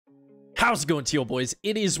How's it going, Teal Boys?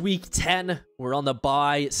 It is week 10. We're on the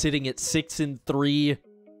bye, sitting at 6-3.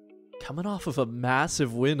 Coming off of a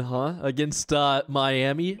massive win, huh? Against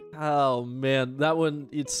Miami. Oh, man. That one,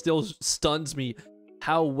 it still stuns me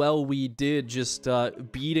how well we did just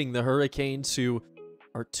beating the Hurricanes, who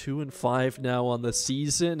are 2-5 now on the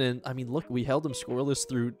season. And, I mean, look, we held them scoreless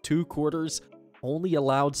through 2 quarters. Only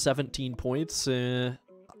allowed 17 points.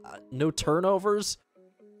 No turnovers.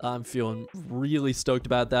 I'm feeling really stoked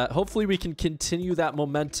about that. Hopefully we can continue that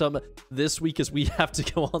momentum this week as we have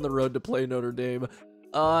to go on the road to play Notre Dame.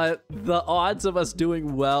 The odds of us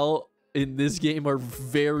doing well in this game are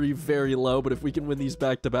very, very low, but if we can win these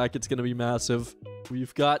back-to-back, it's going to be massive.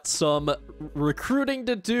 We've got some recruiting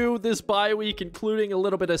to do this bye week, including a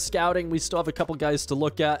little bit of scouting. We still have a couple guys to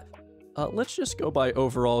look at. Let's just go by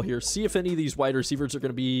overall here. See if any of these wide receivers are going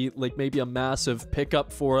to be like maybe a massive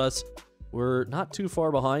pickup for us. We're not too far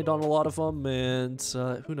behind on a lot of them, and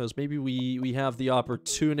who knows, maybe we have the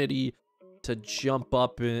opportunity to jump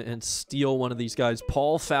up and steal one of these guys.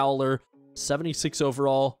 Paul Fowler, 76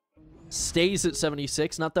 overall, stays at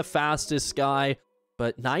 76, not the fastest guy,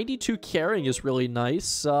 but 92 carrying is really nice.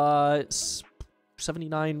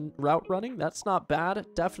 79 route running, that's not bad.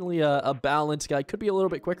 Definitely a balanced guy. Could be a little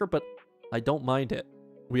bit quicker, but I don't mind it.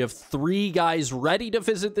 We have 3 guys ready to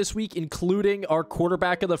visit this week, including our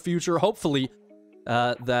quarterback of the future, hopefully,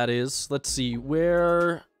 that is. Let's see,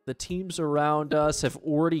 where the teams around us have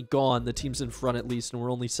already gone. The teams in front, at least, and we're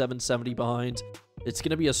only 770 behind. It's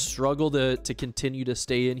going to be a struggle to continue to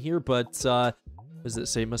stay in here, but, what does it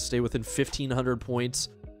say? Must stay within 1,500 points.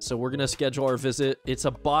 So we're going to schedule our visit. It's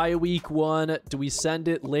a bye week 1. Do we send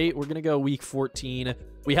it late? We're going to go week 14.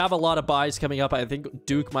 We have a lot of buys coming up. I think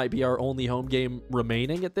Duke might be our only home game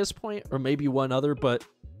remaining at this point, or maybe one other, but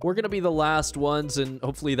we're going to be the last ones, and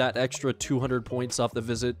hopefully that extra 200 points off the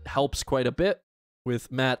visit helps quite a bit.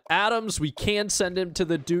 With Matt Adams, we can send him to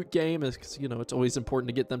the Duke game, because, you know, it's always important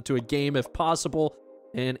to get them to a game if possible,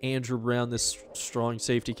 and Andrew Brown, this strong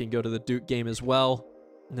safety, can go to the Duke game as well.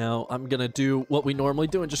 Now, I'm going to do what we normally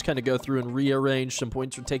do and just kind of go through and rearrange some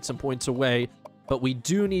points or take some points away. But we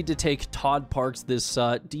do need to take Todd Parks, this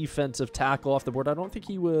defensive tackle, off the board. I don't think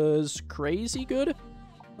he was crazy good.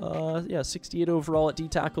 Yeah, 68 overall at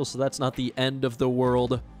D-tackle, so that's not the end of the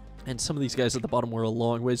world. And some of these guys at the bottom were a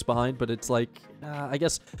long ways behind, but it's like, I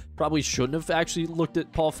guess probably shouldn't have actually looked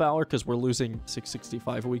at Paul Fowler because we're losing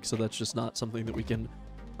 665 a week, so that's just not something that we can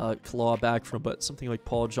claw back from, but something like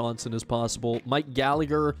Paul Johnson is possible. Mike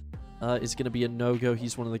Gallagher is going to be a no-go.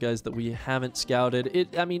 He's one of the guys that we haven't scouted.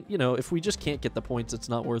 I mean, you know, if we just can't get the points, it's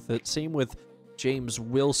not worth it. Same with James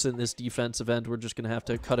Wilson, this defensive end. We're just going to have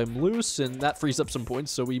to cut him loose, and that frees up some points,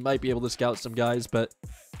 so we might be able to scout some guys, but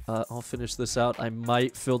I'll finish this out. I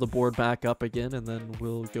might fill the board back up again, and then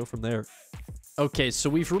we'll go from there. Okay, so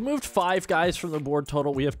we've removed 5 guys from the board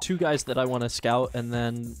total. We have 2 guys that I want to scout, and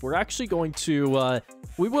then we're actually going to,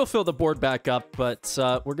 we will fill the board back up, but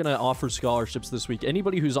we're going to offer scholarships this week.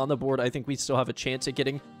 Anybody who's on the board, I think we still have a chance at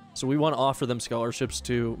getting, so we want to offer them scholarships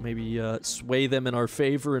to maybe sway them in our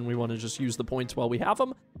favor, and we want to just use the points while we have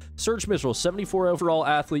them. Serge Mitchell, 74 overall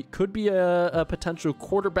athlete, could be a potential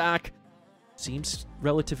quarterback. Seems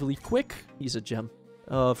relatively quick. He's a gem.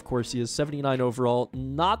 Of course, he is 79 overall.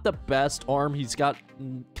 Not the best arm. He's got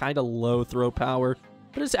kind of low throw power,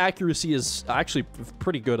 but his accuracy is actually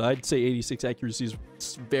pretty good. I'd say 86 accuracy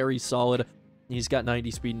is very solid. He's got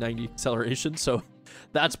 90 speed, 90 acceleration, so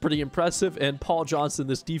that's pretty impressive. And Paul Johnson,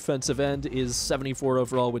 this defensive end, is 74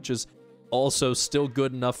 overall, which is also still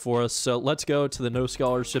good enough for us. So let's go to the no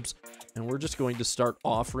scholarships, and we're just going to start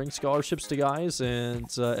offering scholarships to guys. And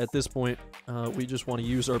at this point, we just want to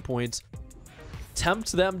use our points,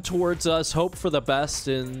 tempt them towards us, hope for the best,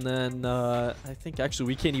 and then I think actually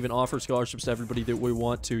we can't even offer scholarships to everybody that we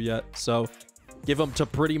want to yet, so give them to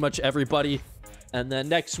pretty much everybody, and then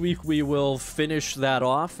next week we will finish that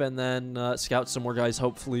off, and then scout some more guys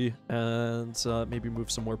hopefully, and maybe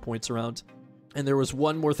move some more points around. And there was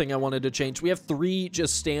one more thing I wanted to change. We have 3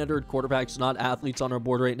 just standard quarterbacks, not athletes, on our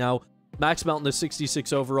board right now. Max Melton is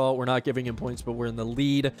 66 overall. We're not giving him points, but we're in the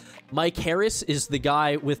lead. Mike Harris is the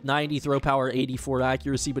guy with 90 throw power, 84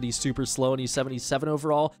 accuracy, but he's super slow, and he's 77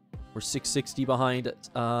 overall. We're 660 behind.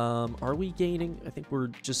 Are we gaining? I think we're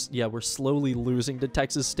just, yeah, we're slowly losing to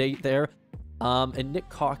Texas State there. And Nick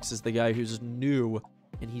Cox is the guy who's new,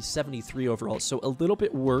 and he's 73 overall, so a little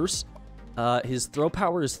bit worse. His throw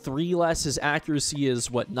power is 3 less. His accuracy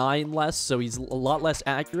is, what, 9 less, so he's a lot less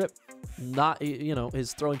accurate. Not, you know,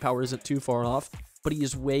 his throwing power isn't too far off, but he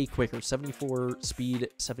is way quicker. 74 speed,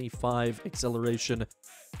 75 acceleration.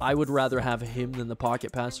 I would rather have him than the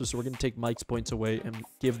pocket passer, so we're going to take Mike's points away and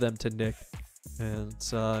give them to Nick. And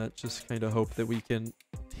just kind of hope that we can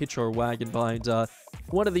hitch our wagon behind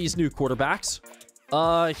one of these new quarterbacks.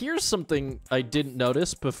 Here's something I didn't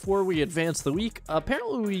notice before we advance the week.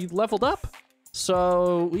 Apparently, we leveled up.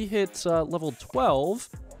 So we hit level 12,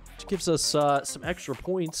 which gives us some extra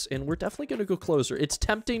points, and we're definitely going to go closer. It's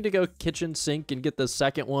tempting to go kitchen sink and get the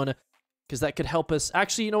second one, because that could help us.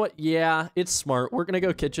 Actually, you know what? Yeah, it's smart. We're going to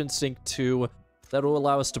go kitchen sink 2. That will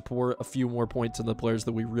allow us to pour a few more points in the players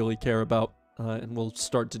that we really care about, and we'll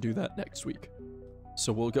start to do that next week.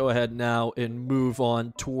 So we'll go ahead now and move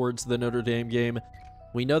on towards the Notre Dame game.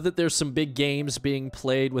 We know that there's some big games being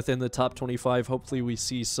played within the top 25. Hopefully we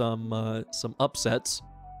see some upsets.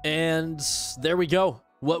 And there we go.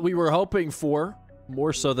 What we were hoping for,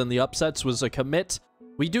 more so than the upsets, was a commit.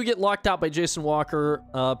 We do get locked out by Jason Walker.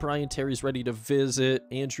 Brian Terry's ready to visit.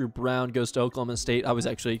 Andrew Brown goes to Oklahoma State. I was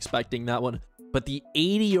actually expecting that one. But the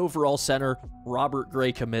 80 overall center, Robert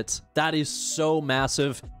Gray, commits. That is so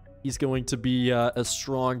massive. He's going to be a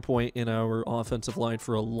strong point in our offensive line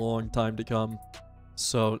for a long time to come.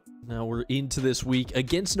 So now we're into this week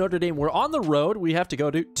against Notre Dame. We're on the road. We have to go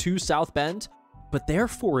to South Bend, but they're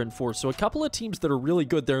 4-4. So a couple of teams that are really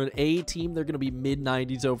good. They're an A team. They're going to be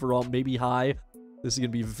mid-90s overall, maybe high. This is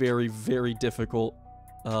going to be very, very difficult.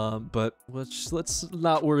 But let's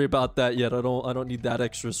not worry about that yet. I don't need that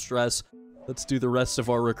extra stress. Let's do the rest of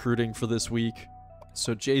our recruiting for this week.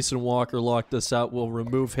 So Jason Walker locked us out. We'll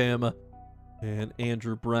remove him. And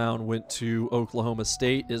Andrew Brown went to Oklahoma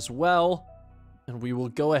State as well. And we will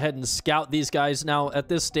go ahead and scout these guys. Now, at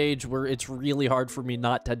this stage where it's really hard for me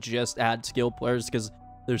not to just add skill players because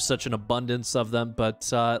there's such an abundance of them.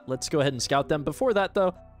 But let's go ahead and scout them. Before that,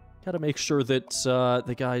 though, got to make sure that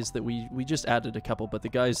the guys that we just added a couple, but the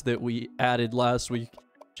guys that we added last week,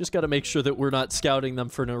 just got to make sure that we're not scouting them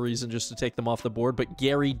for no reason just to take them off the board. But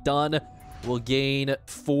Gary Dunn will gain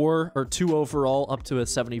 2 overall up to a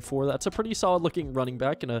 74. That's a pretty solid looking running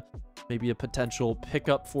back and maybe a potential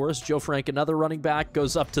pickup for us. Joe Frank, another running back,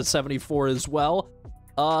 goes up to 74 as well.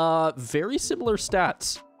 Very similar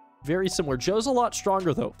stats. Very similar. Joe's a lot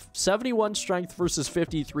stronger though. 71 strength versus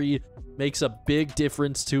 53 makes a big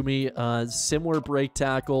difference to me. Similar break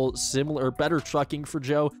tackle, better trucking for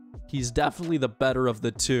Joe. He's definitely the better of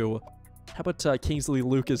the two. How about Kingsley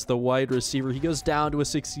Lucas, the wide receiver? He goes down to a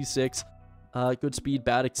 66. Good speed,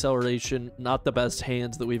 bad acceleration, not the best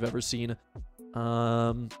hands that we've ever seen.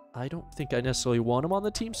 I don't think I necessarily want him on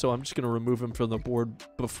the team, so I'm just going to remove him from the board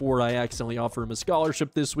before I accidentally offer him a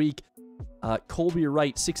scholarship this week. Colby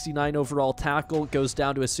Wright, 69 overall tackle, goes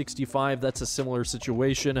down to a 65. That's a similar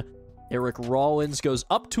situation. Eric Rollins goes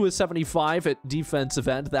up to a 75 at defensive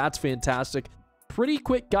end. That's fantastic. Pretty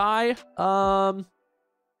quick guy.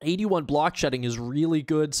 81 block shedding is really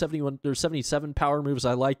good. 77 power moves.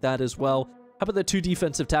 I like that as well. How about the 2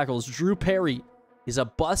 defensive tackles? Drew Perry is a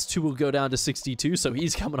bust who will go down to 62, so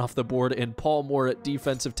he's coming off the board. And Paul Moore at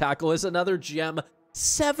defensive tackle is another gem.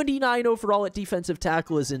 79 overall at defensive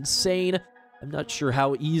tackle is insane. I'm not sure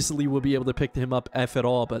how easily we'll be able to pick him up, if at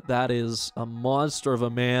all, but that is a monster of a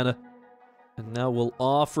man. And now we'll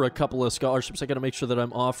offer a couple of scholarships. I got to make sure that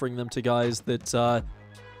I'm offering them to guys that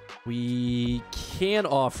we can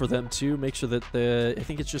offer them to. Make sure that I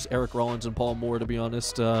think it's just Eric Rollins and Paul Moore, to be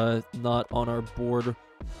honest, not on our board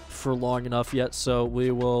for long enough yet. So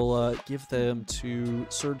we will give them to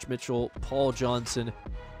Serge Mitchell, Paul Johnson,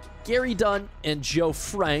 Gary Dunn, and Joe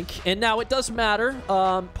Frank. And now it doesn't matter.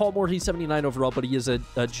 Paul Moore, he's 79 overall, but he is a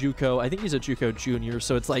JUCO. I think he's a JUCO junior.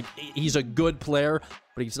 So it's like he's a good player,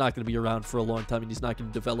 but he's not going to be around for a long time, and he's not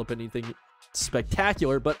going to develop anything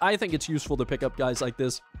spectacular. But I think it's useful to pick up guys like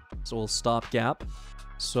this. So we'll stop gap.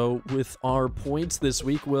 So with our points this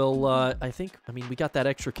week, we'll, we got that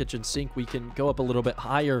extra kitchen sink. We can go up a little bit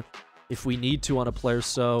higher if we need to on a player.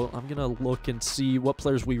 So I'm going to look and see what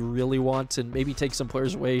players we really want and maybe take some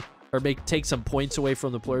players away, or take some points away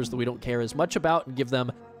from the players that we don't care as much about and give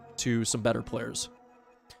them to some better players.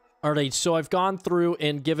 All right, so I've gone through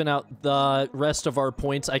and given out the rest of our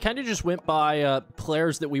points. I kind of just went by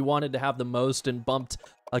players that we wanted to have the most and bumped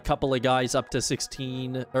a couple of guys up to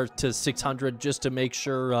 16 or to 600 just to make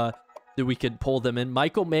sure that we could pull them in.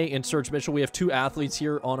 Michael May and Serge Mitchell, we have 2 athletes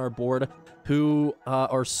here on our board who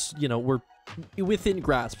are, we're within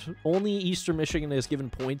grasp. Only Eastern Michigan has given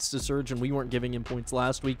points to Serge, and we weren't giving him points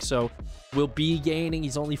last week, so we'll be gaining.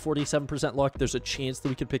 He's only 47% luck. There's a chance that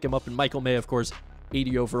we could pick him up. And Michael May, of course,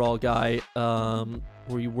 80 overall guy.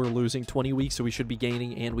 We were losing 20 weeks, so we should be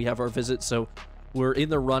gaining, and we have our visit, so we're in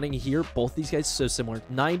the running here. Both these guys so similar.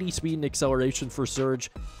 90 speed and acceleration for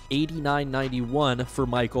Serge, 89-91 for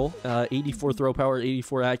Michael, 84 throw power,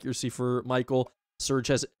 84 accuracy for Michael. Serge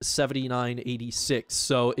has 79-86.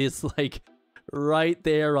 So it's like right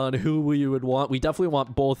there on who we would want. We definitely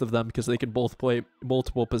want both of them because they can both play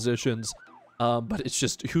multiple positions. But it's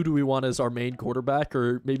just, who do we want as our main quarterback?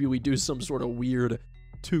 Or maybe we do some sort of weird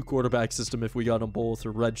 2-quarterback system if we got them both,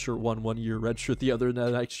 or redshirt one year, redshirt the other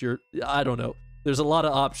next year. I don't know. There's a lot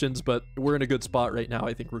of options, but we're in a good spot right now,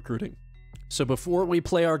 I think, recruiting. So before we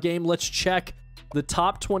play our game, let's check the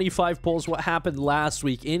top 25 polls. What happened last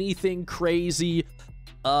week? Anything crazy?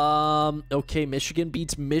 Okay, Michigan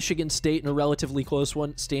beats Michigan State in a relatively close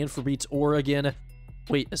one. Stanford beats Oregon.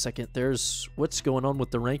 Wait a second. What's going on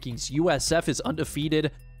with the rankings? USF is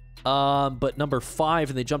undefeated, but number 5,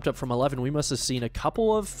 and they jumped up from 11. We must have seen a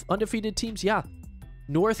couple of undefeated teams. Yeah.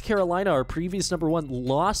 North Carolina, our previous number 1,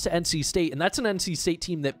 lost to NC State, and that's an NC State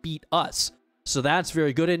team that beat us. So that's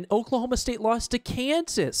very good. And Oklahoma State lost to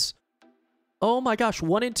Kansas. Oh my gosh,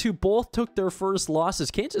 1 and 2 both took their first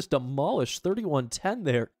losses. Kansas demolished 31-10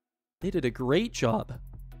 there. They did a great job.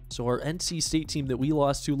 So our NC State team that we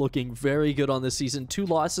lost to looking very good on this season. 2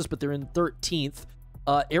 losses, but they're in 13th.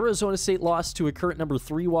 Arizona State lost to a current number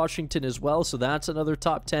 3 Washington as well, so that's another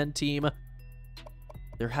top 10 team.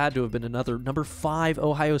 There had to have been another. Number 5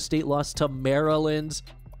 Ohio State lost to Maryland.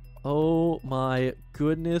 Oh my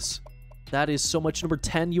goodness. That is so much. Number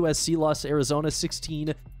 10 USC lost to Arizona.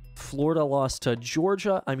 16 Florida lost to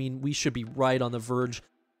Georgia. I mean, we should be right on the verge.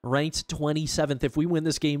 Ranked 27th. If we win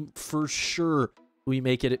this game, for sure, we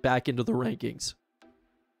make it back into the rankings.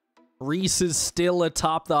 Reese is still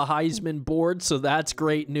atop the Heisman board, so that's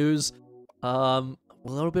great news. A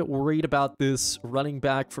little bit worried about this running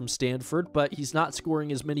back from Stanford, but he's not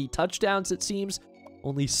scoring as many touchdowns, it seems.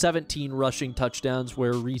 Only 17 rushing touchdowns,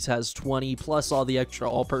 where Reese has 20, plus all the extra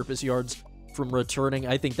all-purpose yards from returning.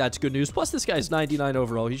 I think that's good news. Plus, this guy's 99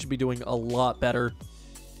 overall. He should be doing a lot better.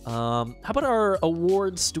 How about our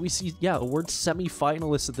awards? Do we see, yeah, awards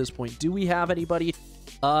semi-finalists at this point? Do we have anybody?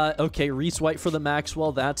 Okay, Reese White for the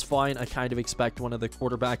Maxwell. That's fine. I kind of expect one of the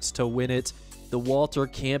quarterbacks to win it. The Walter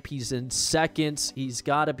Camp, he's in 2nd. He's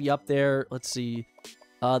got to be up there. Let's see.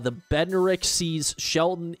 The Bednarik sees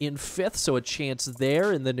Shelton in 5th, so a chance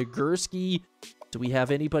there. And the Nagurski, do we have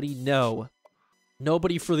anybody? No.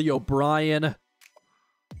 Nobody for the O'Brien.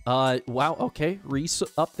 Wow, okay. Reese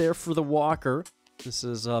up there for the Walker. This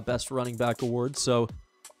is Best Running Back Award, so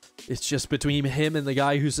it's just between him and the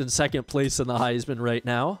guy who's in 2nd place in the Heisman right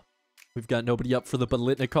now. We've got nobody up for the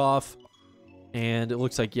Bolitnikov. And it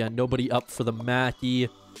looks like, yeah, nobody up for the Mackey.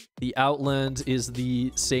 The Outland is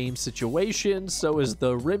the same situation. So is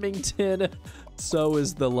the Remington. So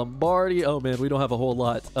is the Lombardi. Oh, man, we don't have a whole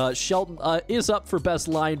lot. Shelton is up for Best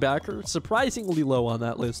Linebacker. Surprisingly low on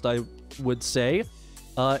that list, I would say.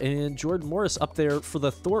 And Jordan Morris up there for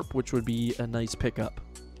the Thorpe, which would be a nice pickup.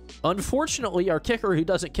 Unfortunately, our kicker, who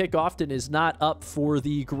doesn't kick often, is not up for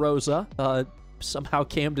the Groza. Somehow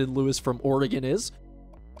Camden Lewis from Oregon is.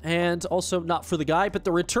 And also not for the guy, but the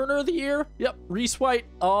returner of the year. Yep, Reese White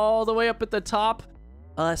all the way up at the top.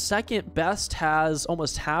 2nd best has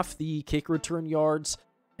almost half the kick return yards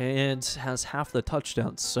and has half the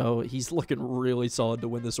touchdowns. So he's looking really solid to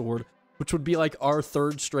win this award, which would be like our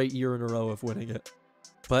 3rd straight year in a row of winning it.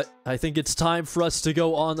 But I think it's time for us to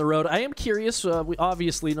go on the road. I am curious.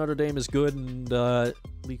 Obviously, Notre Dame is good, and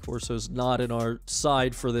Lee Corso's not in our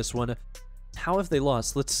side for this one. How have they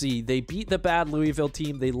lost? Let's see. They beat the bad Louisville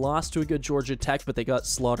team. They lost to a good Georgia Tech, but they got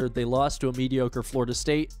slaughtered. They lost to a mediocre Florida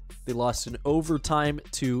State. They lost in overtime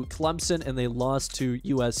to Clemson, and they lost to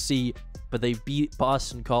USC, but they beat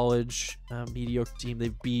Boston College, mediocre team.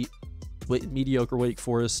 They beat mediocre Wake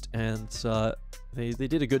Forest, and they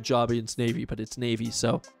did a good job against Navy, but it's Navy,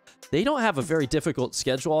 so they don't have a very difficult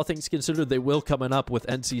schedule, all things considered. They will coming up with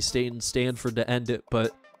NC State and Stanford to end it,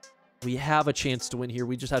 but we have a chance to win here.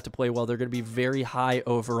 We just have to play well. They're going to be very high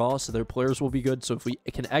overall, so their players will be good. So if we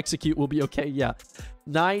can execute, we'll be okay. Yeah,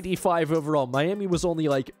 95 overall. Miami was only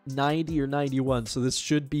like 90 or 91, so this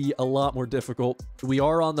should be a lot more difficult. We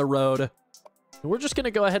are on the road. And we're just going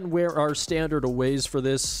to go ahead and wear our standard aways for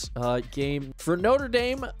this game. For Notre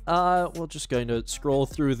Dame, we're just going to scroll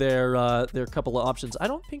through their couple of options. I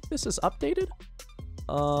don't think this is updated.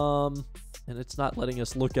 And it's not letting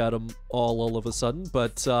us look at them all of a sudden,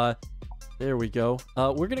 but there we go.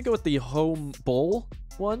 We're going to go with the home bowl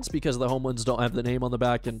ones because the home ones don't have the name on the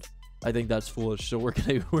back, and I think that's foolish. So we're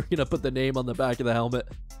gonna put the name on the back of the helmet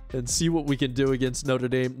and see what we can do against Notre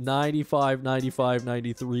Dame. 95, 95,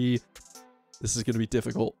 93. This is going to be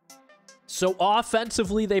difficult. So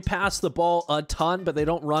offensively, they pass the ball a ton, but they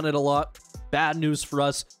don't run it a lot. Bad news for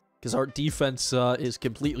us because our defense is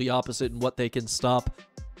completely opposite in what they can stop.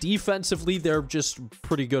 Defensively, they're just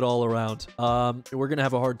pretty good all around. We're going to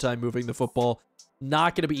have a hard time moving the football.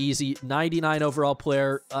 Not going to be easy. 99 overall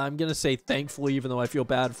player. I'm going to say thankfully, even though I feel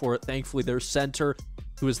bad for it, thankfully their center,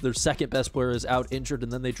 who is their second best player, is out injured,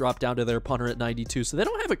 and then they drop down to their punter at 92. So they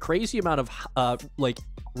don't have a crazy amount of like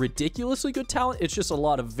ridiculously good talent. It's just a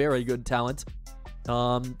lot of very good talent.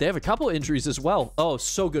 They have a couple injuries as well. Oh,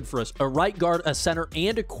 so good for us. A right guard, a center,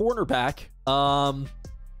 and a cornerback.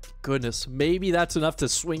 Goodness, maybe that's enough to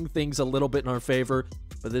swing things a little bit in our favor,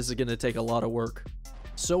 but this is going to take a lot of work.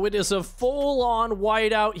 So it is a full-on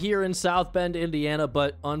whiteout here in South Bend, Indiana,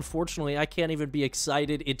 but unfortunately, I can't even be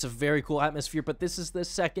excited. It's a very cool atmosphere, but this is the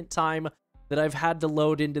second time that I've had to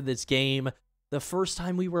load into this game. The first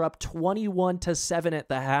time we were up 21-7 at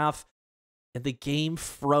the half, and the game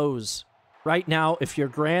froze. Right now, if your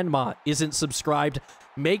grandma isn't subscribed,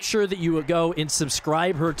 make sure that you go and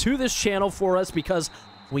subscribe her to this channel for us, because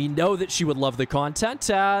we know that she would love the content,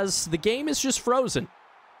 as the game is just frozen.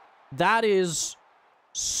 That is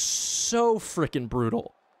so freaking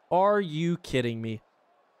brutal. Are you kidding me?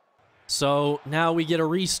 So now we get a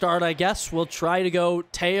restart, I guess. We'll try to go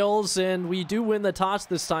tails, and we do win the toss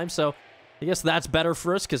this time, so I guess that's better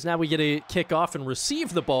for us, because now we get to kick off and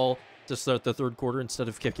receive the ball to start the third quarter instead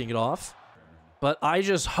of kicking it off. But I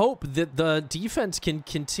just hope that the defense can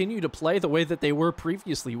continue to play the way that they were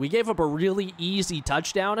previously. We gave up a really easy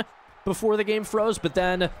touchdown before the game froze, but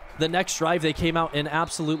then the next drive they came out and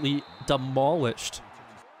absolutely demolished.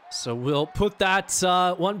 So we'll put that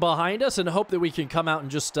one behind us and hope that we can come out and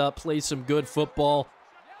just play some good football.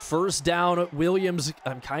 First down, Williams,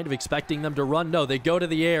 I'm kind of expecting them to run. No, they go to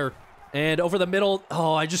the air. And over the middle,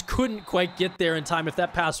 oh, I just couldn't quite get there in time. If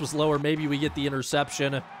that pass was lower, maybe we get the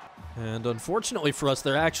interception. And unfortunately for us,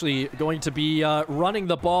 they're actually going to be running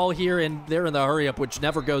the ball here, and they're in the hurry-up, which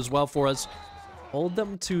never goes well for us. Hold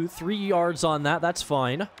them to 3 yards on that. That's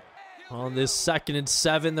fine. On this 2nd and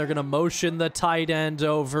 7, they're going to motion the tight end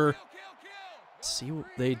over. Let's see what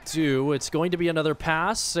they do. It's going to be another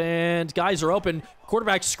pass, and guys are open.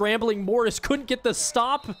 Quarterback scrambling. Morris couldn't get the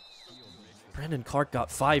stop. Brandon Clark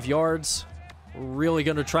got 5 yards. Really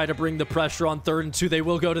going to try to bring the pressure on 3rd and 2. They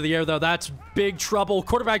will go to the air, though. That's big trouble.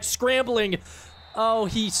 Quarterback scrambling. Oh,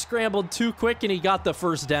 he scrambled too quick, and he got the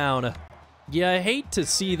first down. Yeah, I hate to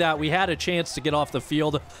see that. We had a chance to get off the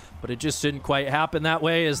field, but it just didn't quite happen that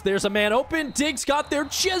way, as there's a man open. Diggs got there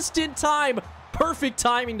just in time. Perfect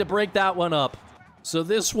timing to break that one up. So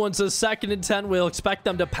this one's a 2nd and 10. We'll expect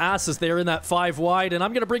them to pass as they're in that 5 wide. And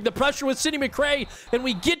I'm going to bring the pressure with Sidney McRae. And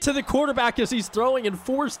we get to the quarterback as he's throwing and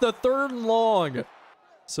force the 3rd and long.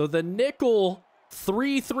 So the nickel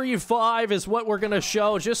 3-3-5 is what we're going to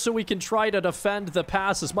show, just so we can try to defend the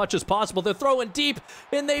pass as much as possible. They're throwing deep,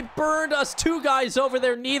 and they burned us. 2 guys over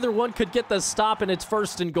there. Neither one could get the stop, and it's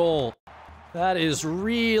 1st and goal. That is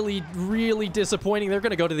really, really disappointing. They're going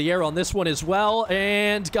to go to the air on this one as well.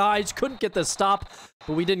 And guys, couldn't get the stop,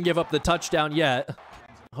 but we didn't give up the touchdown yet.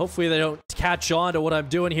 Hopefully they don't catch on to what I'm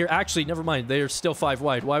doing here. Actually, never mind. They are still 5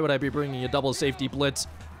 wide. Why would I be bringing a double safety blitz?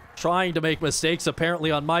 Trying to make mistakes,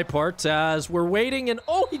 apparently, on my part, as we're waiting. And,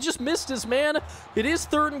 oh, he just missed his man. It is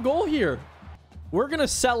 3rd and goal here. We're going to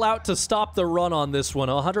sell out to stop the run on this one.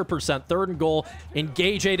 100%. 3rd and goal.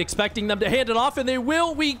 Engage 8, expecting them to hand it off, and they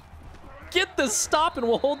will. We get the stop, and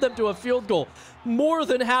we'll hold them to a field goal. More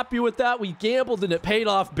than happy with that. We gambled, and it paid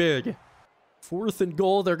off big. 4th and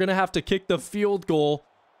goal. They're going to have to kick the field goal.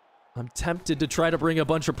 I'm tempted to try to bring a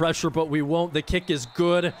bunch of pressure, but we won't. The kick is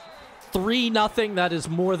good. 3-0. That is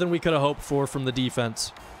more than we could have hoped for from the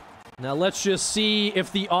defense. Now let's just see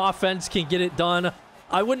if the offense can get it done.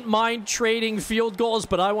 I wouldn't mind trading field goals,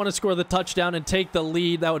 but I want to score the touchdown and take the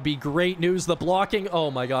lead. That would be great news. The blocking,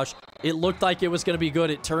 oh my gosh. It looked like it was going to be good.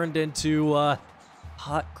 It turned into a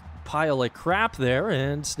hot pile of crap there,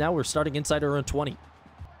 and now we're starting inside our own 20.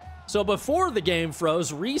 So before the game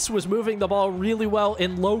froze, Reese was moving the ball really well,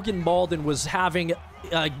 and Logan Malden was having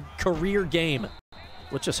a career game.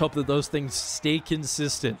 Let's just hope that those things stay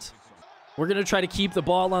consistent. We're going to try to keep the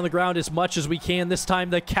ball on the ground as much as we can. This time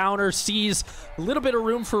the counter sees a little bit of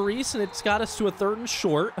room for Reese, and it's got us to a 3rd and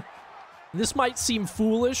short. This might seem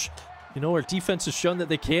foolish. You know, our defense has shown that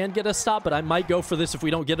they can get a stop, but I might go for this if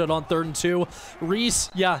we don't get it on 3rd and 2.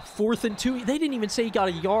 Reese, yeah, 4th and 2. They didn't even say he got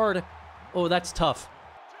a yard. Oh, that's tough.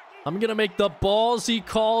 I'm going to make the ballsy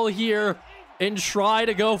call here and try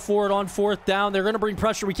to go for it on 4th down. They're going to bring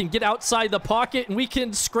pressure. We can get outside the pocket, and we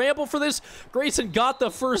can scramble for this. Grayson got the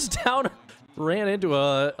 1st down. Ran into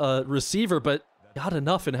a receiver, but got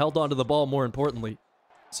enough and held onto the ball, more importantly.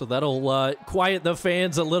 So that'll quiet the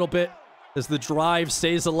fans a little bit as the drive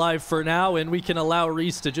stays alive for now, and we can allow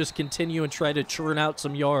Reese to just continue and try to churn out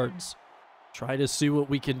some yards. Try to see what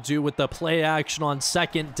we can do with the play action on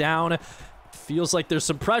 2nd down. Feels like there's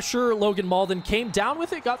some pressure. Logan Malden came down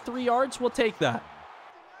with it, got 3 yards. We'll take that.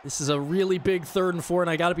 This is a really big 3rd and 4, and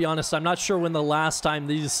I got to be honest, I'm not sure when the last time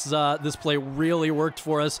this play really worked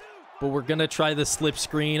for us, but we're going to try the slip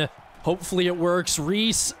screen. Hopefully it works.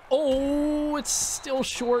 Reese, oh, it's still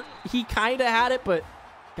short. He kind of had it, but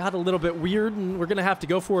got a little bit weird, and we're going to have to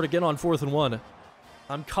go for it again on 4th and 1.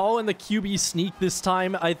 I'm calling the QB sneak this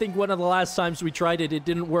time. I think one of the last times we tried it, it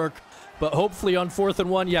didn't work, but hopefully on 4th and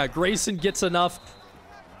 1, yeah, Grayson gets enough.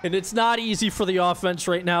 And it's not easy for the offense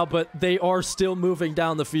right now, but they are still moving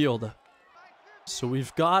down the field. So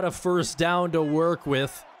we've got a 1st down to work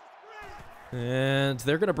with. And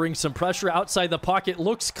they're going to bring some pressure outside the pocket.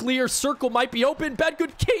 Looks clear. Circle might be open.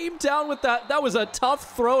 Bedgood came down with that. That was a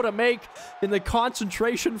tough throw to make. And the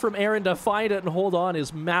concentration from Aaron to find it and hold on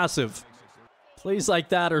is massive. Plays like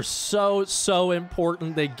that are so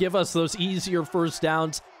important. They give us those easier 1st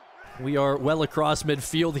downs. We are well across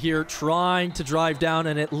midfield here, trying to drive down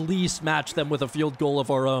and at least match them with a field goal of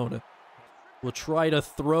our own. We'll try to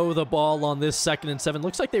throw the ball on this 2nd and 7.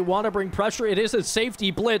 Looks like they want to bring pressure. It is a safety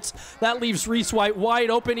blitz. That leaves Reese White wide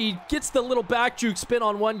open. He gets the little back juke spin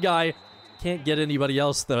on one guy. Can't get anybody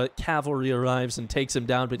else. The cavalry arrives and takes him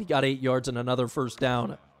down, but he got 8 yards and another 1st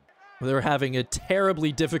down. They're having a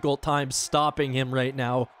terribly difficult time stopping him right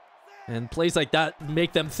now. And plays like that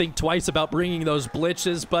make them think twice about bringing those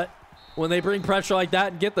blitzes, but when they bring pressure like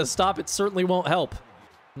that and get the stop, it certainly won't help.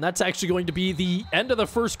 And that's actually going to be the end of the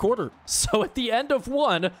 1st quarter. So at the end of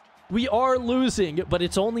 1, we are losing, but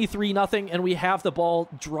it's only 3-0, and we have the ball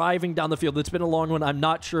driving down the field. It's been a long one. I'm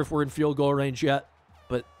not sure if we're in field goal range yet,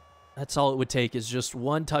 but that's all it would take is just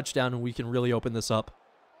 1 touchdown, and we can really open this up.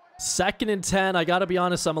 2nd and 10. I got to be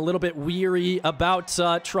honest, I'm a little bit weary about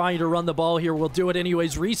trying to run the ball here. We'll do it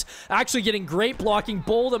anyways. Reese actually getting great blocking,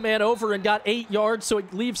 bowled a man over and got 8 yards, so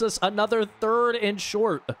it leaves us another 3rd and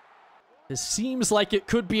short. This seems like it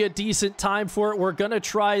could be a decent time for it. We're going to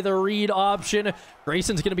try the read option.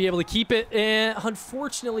 Grayson's going to be able to keep it, and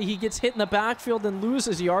unfortunately, he gets hit in the backfield and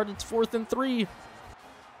loses a yard. It's 4th and 3.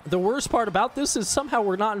 The worst part about this is somehow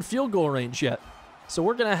we're not in field goal range yet. So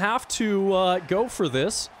we're going to have to go for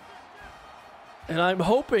this. And I'm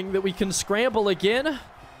hoping that we can scramble again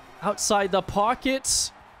outside the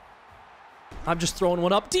pockets. I'm just throwing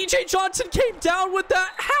one up. DJ Johnson came down with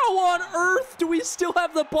that. How on earth do we still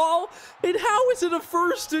have the ball? And how is it a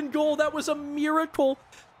 1st and goal? That was a miracle.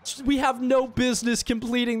 We have no business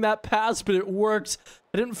completing that pass, but it worked.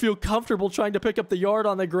 I didn't feel comfortable trying to pick up the yard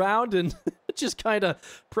on the ground and just kind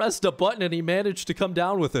of pressed a button and he managed to come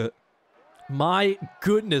down with it. My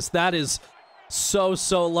goodness, that is so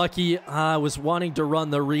lucky. I was wanting to run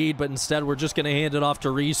the read, but instead we're just going to hand it off to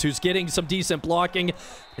Reese, who's getting some decent blocking,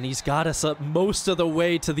 and he's got us up most of the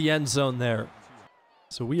way to the end zone there.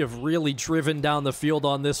 So we have really driven down the field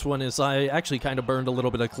on this one, as I actually kind of burned a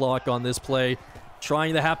little bit of clock on this play.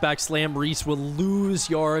 Trying the halfback slam, Reese will lose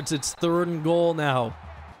yards. It's 3rd and goal now.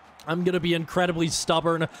 I'm going to be incredibly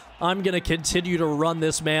stubborn. I'm going to continue to run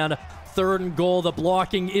this man. 3rd and goal. The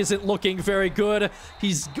blocking isn't looking very good.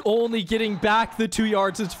 He's only getting back the 2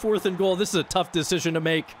 yards. It's 4th and goal. This is a tough decision to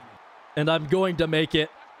make, and I'm going to make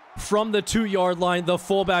it. From the 2-yard line, the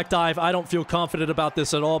fullback dive. I don't feel confident about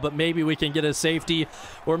this at all, but maybe we can get a safety,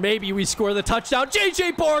 or maybe we score the touchdown.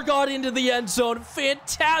 JJ Barr got into the end zone.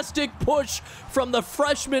 Fantastic push from the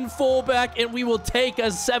freshman fullback, and we will take a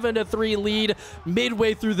 7-3 lead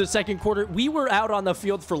midway through the 2nd quarter. We were out on the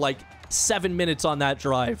field for like 7 minutes on that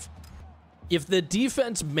drive. If the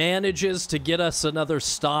defense manages to get us another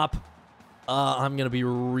stop, I'm going to be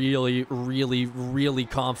really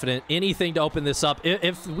confident. Anything to open this up.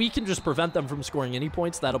 If we can just prevent them from scoring any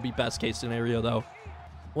points, that'll be best case scenario, though.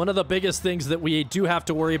 One of the biggest things that we do have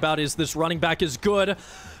to worry about is this running back is good.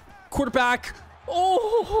 Quarterback,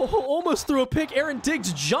 oh, almost threw a pick. Aaron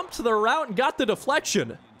Diggs jumped to the route and got the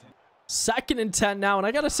deflection. 2nd and 10 now, and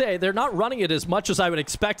I gotta say, they're not running it as much as I would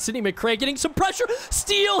expect. Sidney McCray getting some pressure.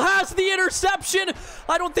 Steele has the interception.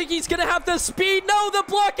 I don't think he's gonna have the speed. No, the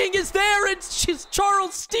blocking is there. It's just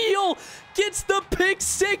Charles Steele gets the pick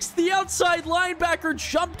 6. The outside linebacker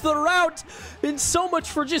jumped the route, and so much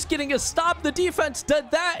for just getting a stop. The defense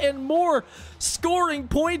did that and more, scoring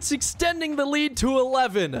points, extending the lead to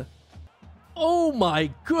 11. Oh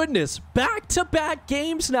my goodness, back-to-back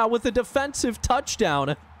games now with a defensive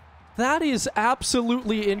touchdown. That is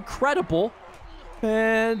absolutely incredible.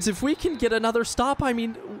 And if we can get another stop, I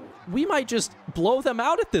mean, we might just blow them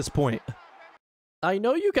out at this point. I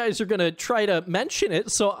know you guys are going to try to mention it,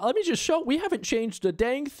 so let me just show we haven't changed a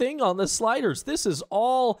dang thing on the sliders. This is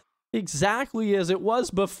all exactly as it was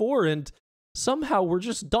before, and somehow we're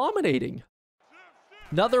just dominating.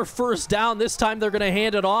 Another first down. This time they're going to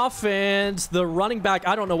hand it off, and the running back,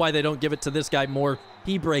 I don't know why they don't give it to this guy more.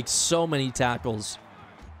 He breaks so many tackles.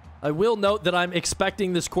 I will note that I'm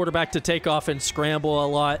expecting this quarterback to take off and scramble a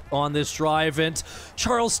lot on this drive, and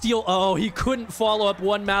Charles Steele, oh, he couldn't follow up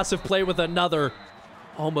one massive play with another.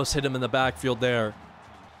 Almost hit him in the backfield there.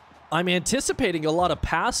 I'm anticipating a lot of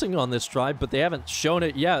passing on this drive, but they haven't shown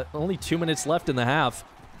it yet. Only 2 minutes left in the half.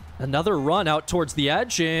 Another run out towards the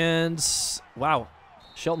edge, and wow.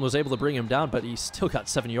 Shelton was able to bring him down, but he still got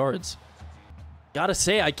 7 yards. Gotta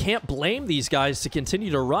say, I can't blame these guys to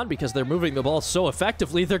continue to run because they're moving the ball so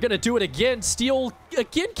effectively. They're gonna do it again. Steele,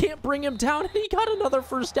 again, can't bring him down, and he got another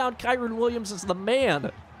first down. Kyron Williams is the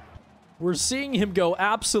man. We're seeing him go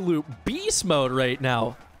absolute beast mode right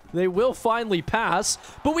now. They will finally pass,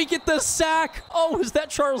 but we get the sack. Oh, is that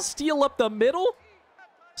Charles Steele up the middle?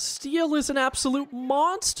 Steele is an absolute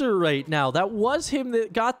monster right now. That was him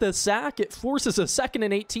that got the sack. It forces a 2nd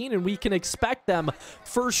and 18, and we can expect them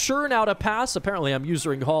for sure now to pass. Apparently, I'm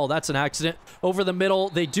using Hall. That's an accident. Over the middle,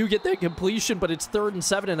 they do get the completion, but it's 3rd and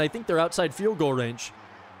 7, and I think they're outside field goal range.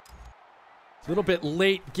 A little bit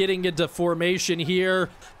late getting into formation here.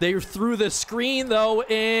 They threw the screen, though,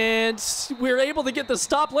 and we're able to get the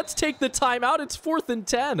stop. Let's take the timeout. It's 4th and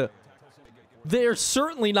 10. They're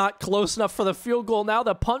certainly not close enough for the field goal. Now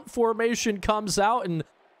the punt formation comes out, and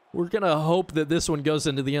we're going to hope that this one goes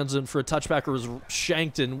into the end zone for a touchback or is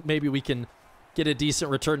shanked, and maybe we can get a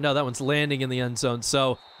decent return. No, that one's landing in the end zone.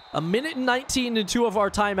 So 1:19 and 2 of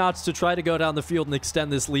our timeouts to try to go down the field and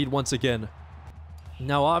extend this lead once again.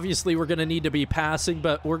 Now, obviously, we're going to need to be passing,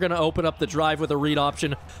 but we're going to open up the drive with a read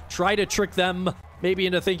option. Try to trick them maybe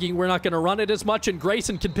into thinking we're not going to run it as much, and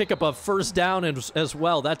Grayson can pick up a first down as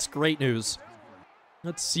well. That's great news.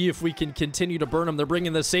 Let's see if we can continue to burn them. They're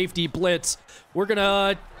bringing the safety blitz. We're going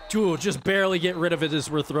to just barely get rid of it as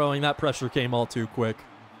we're throwing. That pressure came all too quick.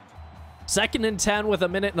 2nd and 10 with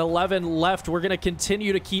 1:11 left. We're going to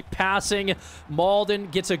continue to keep passing. Malden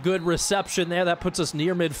gets a good reception there. That puts us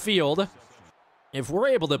near midfield. If we're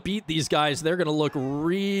able to beat these guys, they're going to look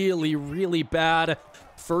really, really bad.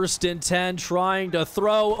 1st and 10, trying to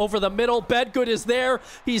throw over the middle. Bedgood is there.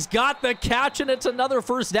 He's got the catch, and it's another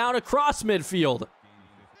first down across midfield.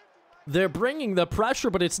 They're bringing the pressure,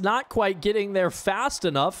 but it's not quite getting there fast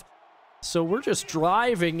enough. So we're just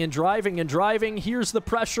driving and driving and driving. Here's the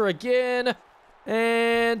pressure again.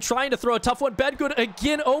 And trying to throw a tough one. Bedgood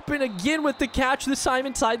again open again with the catch, this time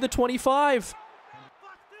inside the 25.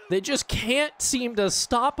 They just can't seem to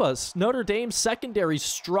stop us. Notre Dame secondary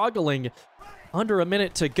struggling. Under a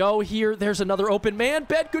minute to go here. There's another open man.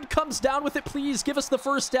 Bedgood comes down with it. Please give us the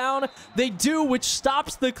first down. They do, which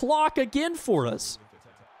stops the clock again for us.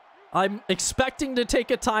 I'm expecting to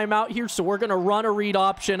take a timeout here, so we're going to run a read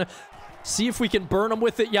option. See if we can burn them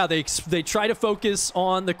with it. Yeah, they try to focus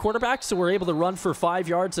on the quarterback, so we're able to run for 5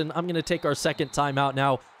 yards, and I'm going to take our second timeout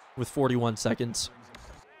now with 41 seconds.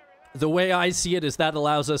 The way I see it is that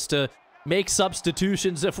allows us to make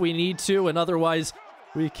substitutions if we need to, and otherwise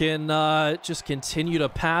we can just continue to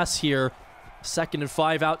pass here. 2nd and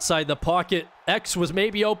 5 outside the pocket. X was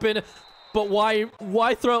maybe open, but why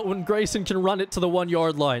throw it when Grayson can run it to the 1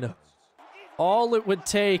 yard line? All it would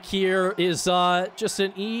take here is just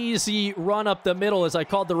an easy run up the middle, as I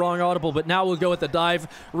called the wrong audible, but now we'll go with the dive.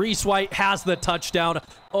 Reese White has the touchdown.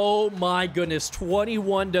 Oh my goodness,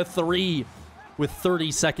 21-3 with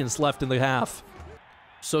 30 seconds left in the half.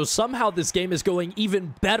 So somehow this game is going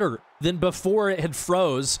even better than before it had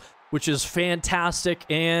froze, which is fantastic.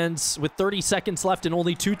 And with 30 seconds left and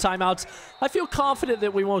only 2 timeouts, I feel confident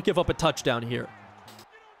that we won't give up a touchdown here.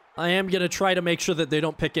 I am going to try to make sure that they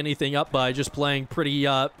don't pick anything up by just playing pretty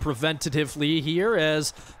preventatively here,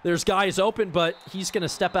 as there's guys open, but he's going to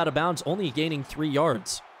step out of bounds, only gaining 3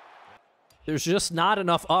 yards. There's just not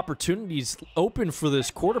enough opportunities open for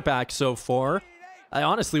this quarterback so far. I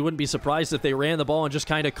honestly wouldn't be surprised if they ran the ball and just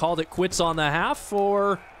kind of called it quits on the half,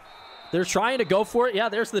 or they're trying to go for it. Yeah,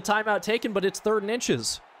 there's the timeout taken, but it's 3rd and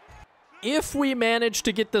inches. If we manage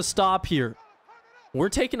to get the stop here, we're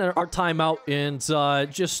taking our timeout and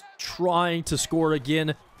just trying to score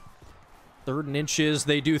again. 3rd and inches.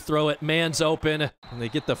 They do throw it. Man's open, and they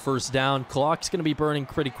get the first down. Clock's going to be burning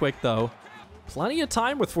pretty quick, though. Plenty of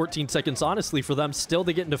time with 14 seconds, honestly, for them still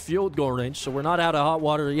to get into field goal range, so we're not out of hot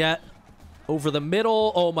water yet. Over the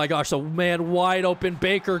middle. Oh, my gosh. A man wide open.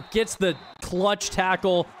 Baker gets the clutch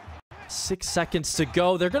tackle. 6 seconds to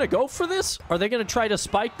go. They're going to go for this? Are they going to try to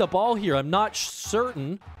spike the ball here? I'm not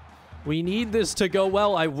certain. We need this to go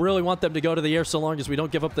well. I really want them to go to the air so long as we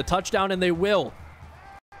don't give up the touchdown, and they will.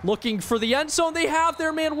 Looking for the end zone. They have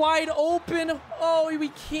their man wide open. Oh, we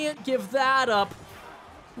can't give that up.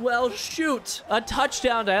 Well, shoot. A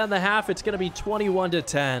touchdown to end the half. It's going to be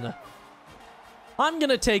 21-10. I'm going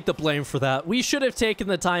to take the blame for that. We should have taken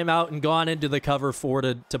the timeout and gone into the cover 4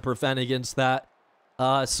 to prevent against that.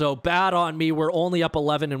 So bad on me. We're only up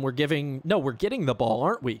 11 and we're getting the ball,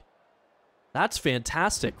 aren't we? That's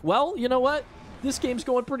fantastic. Well, you know what? This game's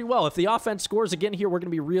going pretty well. If the offense scores again here, we're going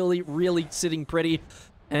to be really, really sitting pretty.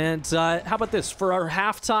 And how about this? For our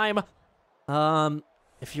halftime,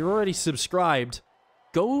 if you're already subscribed,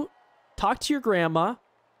 go talk to your grandma,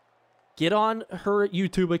 get on her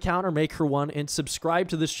YouTube account or make her one, and subscribe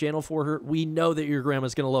to this channel for her. We know that your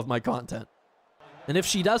grandma's going to love my content. And if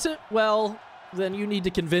she doesn't, well, then you need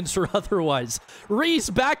to convince her otherwise. Reese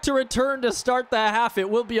back to return to start the half. It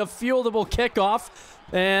will be a fieldable kickoff.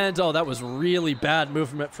 And, oh, that was really bad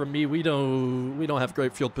movement from me. We don't have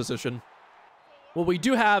great field position. What we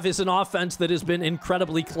do have is an offense that has been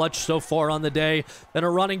incredibly clutch so far on the day, and a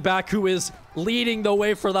running back who is leading the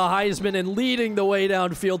way for the Heisman and leading the way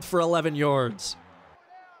downfield for 11 yards.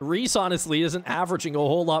 Reese, honestly, isn't averaging a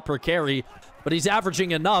whole lot per carry, but he's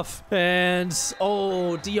averaging enough. And,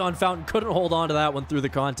 oh, Dion Fountain couldn't hold on to that one through the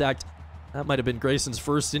contact. That might have been Grayson's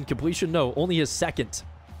first incompletion. No, only his second.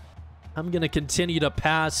 I'm going to continue to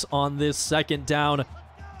pass on this second down.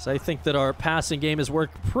 So I think that our passing game has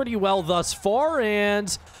worked pretty well thus far,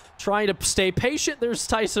 and trying to stay patient. There's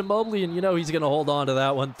Tyson Mobley, and you know he's going to hold on to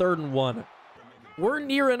that one. 3rd and 1. We're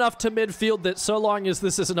near enough to midfield that so long as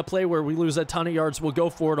this isn't a play where we lose a ton of yards, we'll go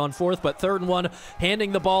for it on 4th. But 3rd and 1,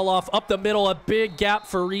 handing the ball off up the middle, a big gap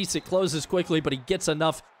for Reese. It closes quickly, but he gets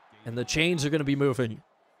enough, and the chains are going to be moving.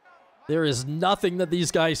 There is nothing that these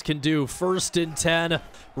guys can do. 1st and 10,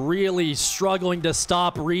 really struggling to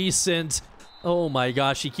stop Reese, and oh my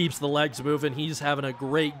gosh, he keeps the legs moving. He's having a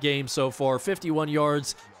great game so far. 51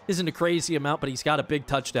 yards isn't a crazy amount, but he's got a big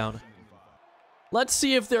touchdown. Let's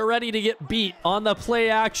see if they're ready to get beat on the play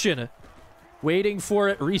action. Waiting for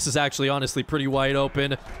it. Reese is actually honestly pretty wide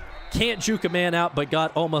open. Can't juke a man out, but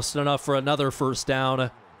got almost enough for another 1st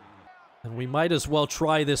down. And we might as well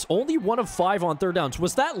try this. Only 1 of 5 on 3rd downs.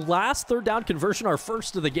 Was that last 3rd down conversion our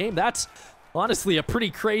first of the game? That's honestly a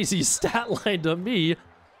pretty crazy stat line to me.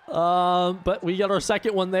 But we got our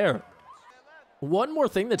second one there. One more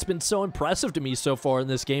thing that's been so impressive to me so far in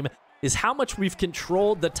this game is how much we've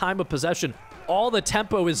controlled the time of possession. All the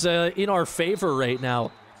tempo is in our favor right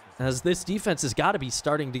now, as this defense has got to be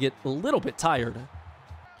starting to get a little bit tired.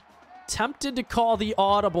 Tempted to call the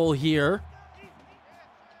audible here,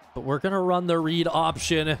 but we're going to run the read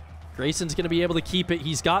option. Grayson's going to be able to keep it.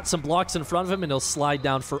 He's got some blocks in front of him, and he'll slide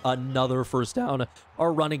down for another 1st down.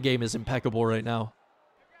 Our running game is impeccable right now.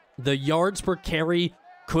 The yards per carry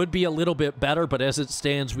could be a little bit better, but as it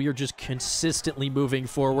stands, we are just consistently moving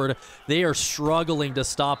forward. They are struggling to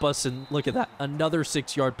stop us, and look at that. Another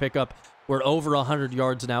 6-yard pickup. We're over 100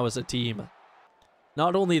 yards now as a team.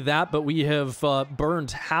 Not only that, but we have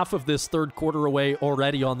burned half of this 3rd quarter away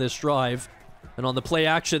already on this drive. And on the play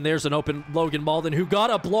action, there's an open Logan Malden who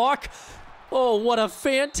got a block. Oh, what a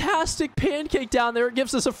fantastic pancake down there. It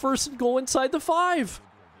gives us a 1st and goal inside the 5.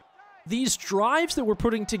 These drives that we're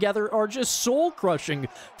putting together are just soul-crushing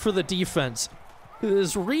for the defense.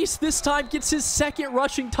 As Reese this time gets his 2nd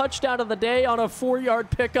rushing touchdown of the day on a 4-yard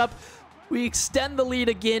pickup. We extend the lead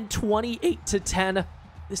again, 28-10.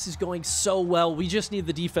 This is going so well. We just need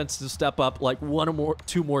the defense to step up like 1 or more,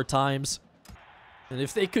 2 more times. And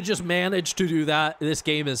if they could just manage to do that, this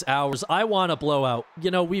game is ours. I want a blowout. You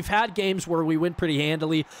know, we've had games where we win pretty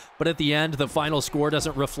handily, but at the end, the final score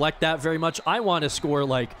doesn't reflect that very much. I want to score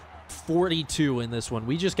like 42 in this one.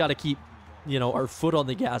 We just got to keep, you know, our foot on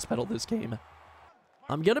the gas pedal this game.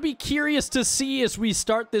 I'm going to be curious to see as we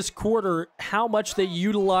start this quarter how much they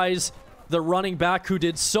utilize the running back who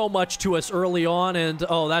did so much to us early on. And,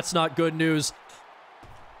 oh, that's not good news.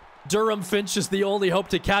 Durham Finch is the only hope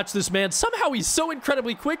to catch this man. Somehow he's so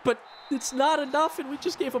incredibly quick, but it's not enough, and we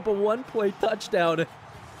just gave up a 1-play touchdown.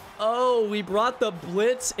 Oh, we brought the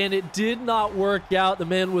blitz, and it did not work out. The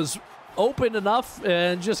man was open enough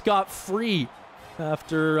and just got free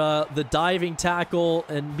after the diving tackle,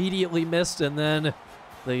 immediately missed, and then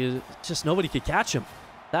just nobody could catch him.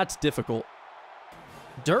 That's difficult.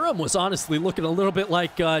 Durham was honestly looking a little bit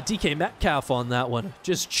like DK Metcalf on that one,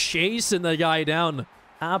 just chasing the guy down.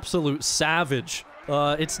 Absolute savage.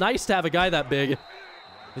 It's nice to have a guy that big.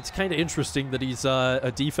 It's kind of interesting that he's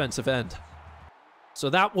a defensive end.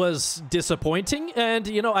 So that was disappointing. And,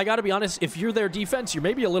 you know, I got to be honest, if you're their defense, you're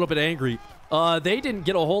maybe a little bit angry. They didn't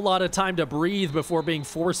get a whole lot of time to breathe before being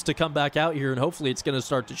forced to come back out here, and hopefully it's going to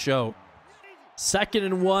start to show. 2nd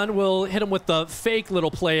and 1, we'll hit him with the fake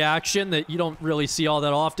little play action that you don't really see all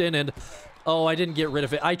that often. And Oh, I didn't get rid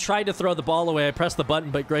of it. I tried to throw the ball away. I pressed the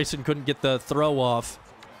button, but Grayson couldn't get the throw off.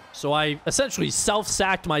 So I essentially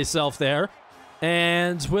self-sacked myself there.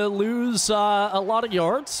 And we'll lose a lot of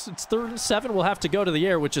yards. It's 3rd and 7. We'll have to go to the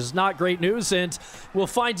air, which is not great news. And we'll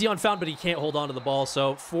find Dion Found, but he can't hold on to the ball.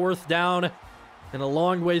 So 4th down and a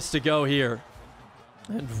long ways to go here.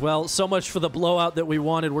 And, well, so much for the blowout that we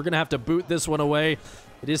wanted. We're going to have to boot this one away.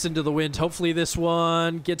 It is into the wind. Hopefully this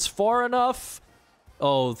one gets far enough.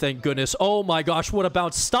 Oh, thank goodness. Oh, my gosh. What a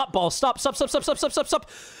bounce. Stop, ball. Stop, stop, stop, stop, stop, stop, stop, stop.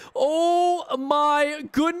 Oh, my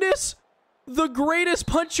goodness. The greatest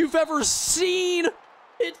punch you've ever seen.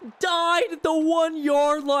 It died at the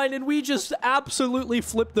 1-yard line, and we just absolutely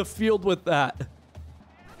flipped the field with that.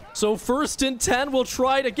 So 1st and 10, we'll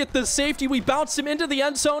try to get the safety. We bounced him into the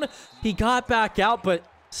end zone. He got back out, but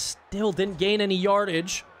still didn't gain any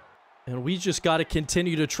yardage. And we just got to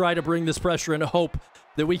continue to try to bring this pressure and hope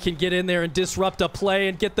that we can get in there and disrupt a play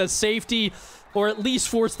and get the safety, or at least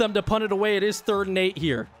force them to punt it away. It is 3rd and 8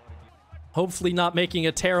 here. Hopefully not making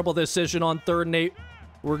a terrible decision on 3rd and 8.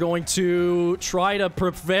 We're going to try to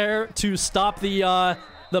prepare to stop the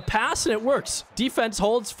pass, and it works. Defense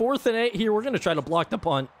holds. 4th and 8 here. We're going to try to block the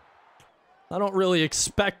punt. I don't really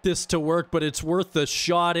expect this to work, but it's worth the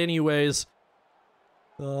shot anyways.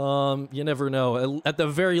 You never know. At the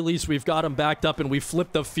very least, we've got him backed up, and we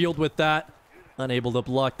flipped the field with that. Unable to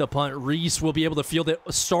block the punt. Reese will be able to field it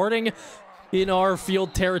starting in our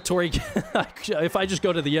field territory. If I just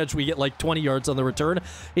go to the edge, we get like 20 yards on the return.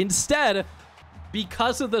 Instead,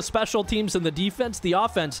 because of the special teams and the defense, the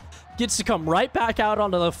offense gets to come right back out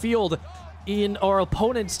onto the field in our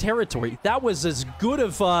opponent's territory. That was as good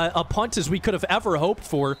of a punt as we could have ever hoped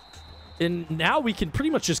for. And now we can pretty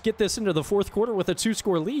much just get this into the 4th quarter with a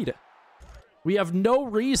 2-score lead. We have no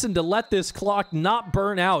reason to let this clock not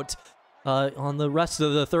burn out on the rest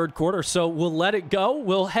of the 3rd quarter, so we'll let it go.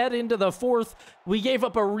 We'll head into the 4th. We gave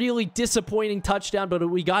up a really disappointing touchdown, but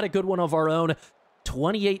we got a good one of our own.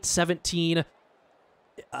 28-17.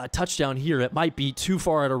 Touchdown here. It might be too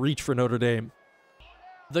far out of reach for Notre Dame.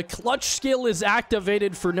 The clutch skill is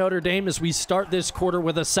activated for Notre Dame as we start this quarter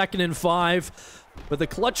with a 2nd and 5. But the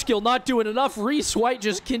clutch skill not doing enough. Reese White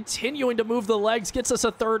just continuing to move the legs. Gets us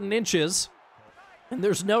a 3rd and inches. And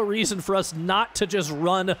there's no reason for us not to just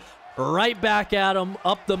run right back at them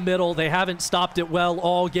up the middle. They haven't stopped it well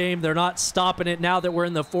all game. They're not stopping it now that we're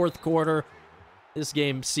in the 4th quarter. This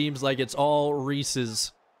game seems like it's all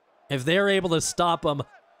Reese's. If they're able to stop them,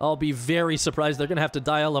 I'll be very surprised. They're going to have to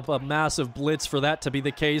dial up a massive blitz for that to be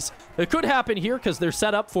the case. It could happen here because they're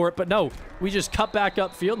set up for it, but no. We just cut back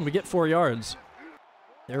upfield and we get 4 yards.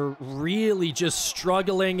 They're really just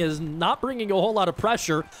struggling, is not bringing a whole lot of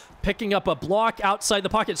pressure. Picking up a block outside the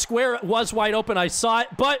pocket. Square was wide open. I saw it,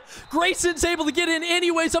 but Grayson's able to get in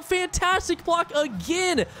anyways. A fantastic block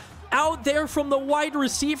again out there from the wide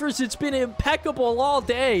receivers. It's been impeccable all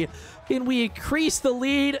day. And we increase the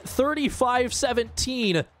lead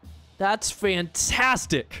 35-17. That's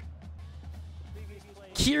fantastic.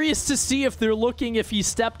 Curious to see if they're looking if he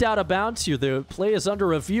stepped out of bounds here. The play is under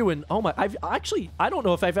review, and oh my, I don't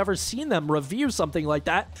know if I've ever seen them review something like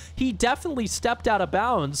that. He definitely stepped out of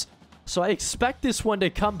bounds, so I expect this one to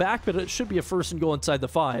come back, but it should be a 1st and goal inside the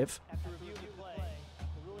 5.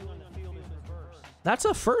 That's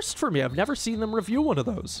a first for me. I've never seen them review one of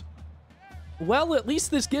those. Well, at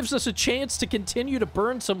least this gives us a chance to continue to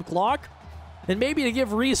burn some clock, and maybe to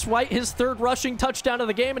give Reese White his 3rd rushing touchdown of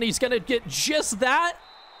the game, and he's going to get just that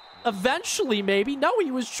eventually, maybe. No,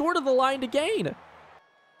 he was short of the line to gain.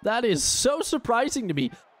 That is so surprising to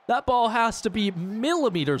me. That ball has to be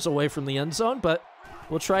millimeters away from the end zone, but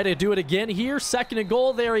we'll try to do it again here. 2nd and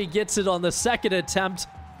goal there. He gets it on the 2nd attempt.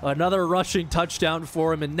 Another rushing touchdown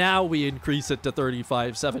for him, and now we increase it to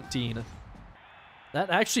 35-17. That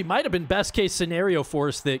actually might have been best case scenario for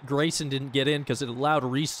us that Grayson didn't get in because it allowed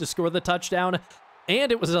Reese to score the touchdown.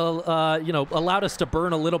 And it was, allowed us to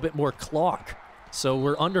burn a little bit more clock. So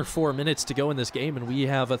we're under 4 minutes to go in this game and we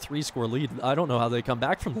have a 3-score lead. I don't know how they come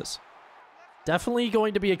back from this. Definitely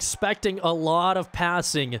going to be expecting a lot of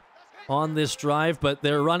passing on this drive, but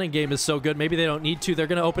their running game is so good. Maybe they don't need to. They're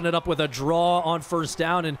going to open it up with a draw on 1st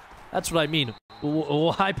down, and that's what I mean.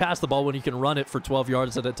 Why pass the ball when you can run it for 12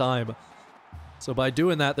 yards at a time? So by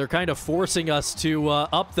doing that, they're kind of forcing us to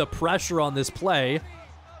up the pressure on this play.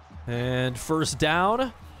 And 1st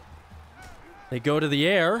down. They go to the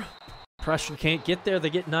air. Pressure can't get there. They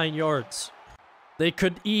get 9 yards. They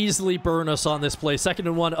could easily burn us on this play. 2nd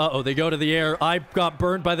and 1. Uh-oh, they go to the air. I got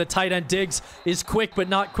burned by the tight end. Diggs is quick, but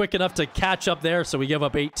not quick enough to catch up there, so we give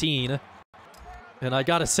up 18. And I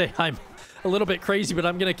gotta say, I'm a little bit crazy, but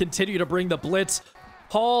I'm going to continue to bring the blitz.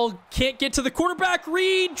 Hall can't get to the quarterback.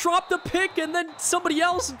 Reed dropped the pick, and then somebody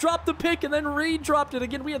else dropped the pick, and then Reed dropped it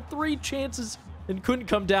again. We had 3 chances and couldn't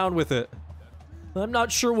come down with it. I'm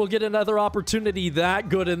not sure we'll get another opportunity that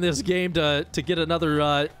good in this game to get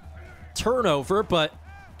another turnover, but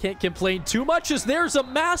can't complain too much as there's a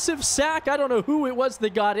massive sack. I don't know who it was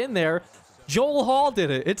that got in there. Joel Hall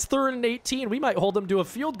did it. It's 3rd and 18. We might hold them to a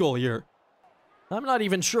field goal here. I'm not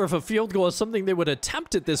even sure if a field goal is something they would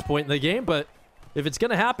attempt at this point in the game, but if it's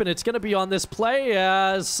going to happen, it's going to be on this play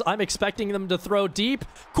as I'm expecting them to throw deep.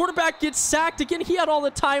 Quarterback gets sacked again. He had all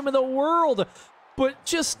the time in the world, but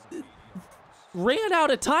just ran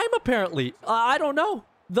out of time apparently. I don't know.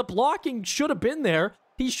 The blocking should have been there.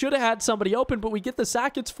 He should have had somebody open, but we get the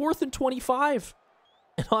sack. It's 4th and 25.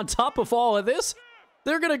 And on top of all of this,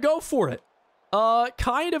 they're going to go for it.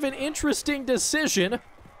 Kind of an interesting decision.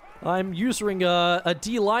 I'm using a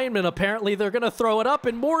D lineman, apparently. They're going to throw it up,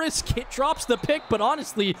 and Morris drops the pick, but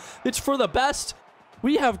honestly, it's for the best.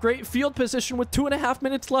 We have great field position with 2.5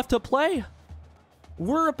 minutes left to play.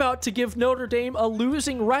 We're about to give Notre Dame a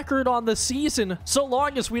losing record on the season. So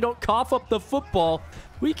long as we don't cough up the football,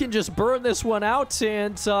 we can just burn this one out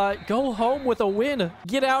and go home with a win.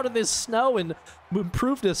 Get out of this snow and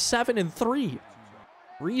improve to 7-3.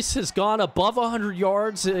 Reese has gone above 100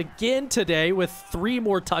 yards again today with 3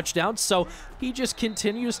 more touchdowns, so he just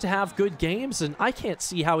continues to have good games, and I can't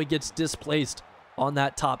see how he gets displaced on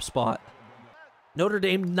that top spot. Notre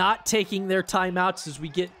Dame not taking their timeouts as we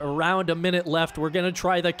get around a minute left. We're going to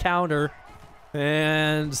try the counter,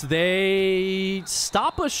 and they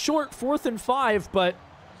stop us short 4th and 5, but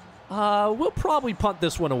we'll probably punt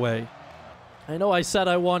this one away. I know I said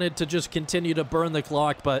I wanted to just continue to burn the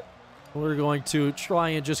clock, but we're going to try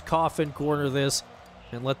and just coffin corner this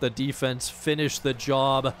and let the defense finish the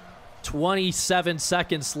job. 27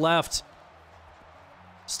 seconds left.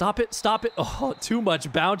 Stop it, stop it. Oh, too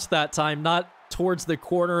much bounce that time. Not towards the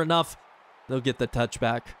corner enough. They'll get the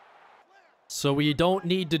touchback. So we don't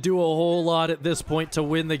need to do a whole lot at this point to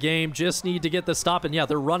win the game. Just need to get the stop. And yeah,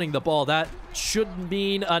 they're running the ball. That should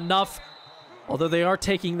mean enough. Although they are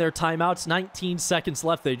taking their timeouts. 19 seconds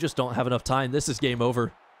left. They just don't have enough time. This is game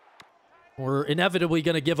over. We're inevitably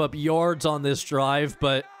going to give up yards on this drive,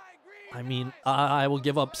 but I mean, I will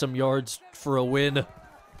give up some yards for a win.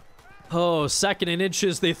 Oh, 2nd and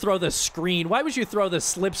inches. They throw the screen. Why would you throw the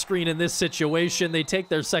slip screen in this situation? They take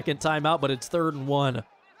their 2nd timeout, but it's 3rd and 1.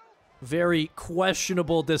 Very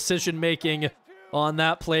questionable decision-making on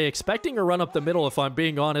that play. Expecting a run up the middle, if I'm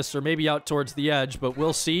being honest, or maybe out towards the edge, but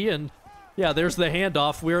we'll see. And yeah, there's the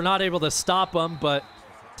handoff. We were not able to stop them, but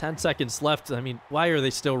 10 seconds left. I mean, why are they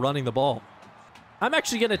still running the ball? I'm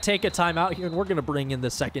actually going to take a timeout here, and we're going to bring in the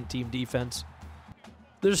 2nd team defense.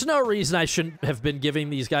 There's no reason I shouldn't have been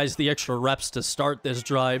giving these guys the extra reps to start this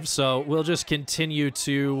drive, so we'll just continue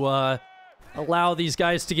to allow these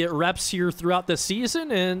guys to get reps here throughout the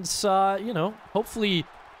season, and, you know, hopefully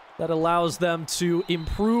that allows them to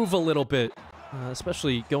improve a little bit,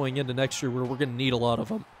 especially going into next year where we're going to need a lot of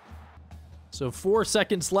them. So 4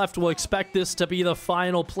 seconds left. We'll expect this to be the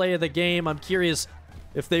final play of the game. I'm curious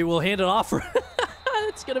if they will hand it off.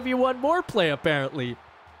 It's going to be one more play, apparently.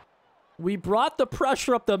 We brought the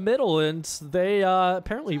pressure up the middle, and they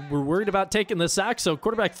apparently were worried about taking the sack, so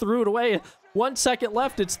quarterback threw it away. 1 second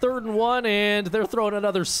left. It's 3rd and 1, and they're throwing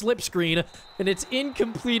another slip screen, and it's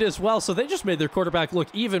incomplete as well, so they just made their quarterback look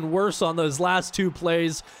even worse on those last 2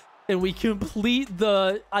 plays. And we complete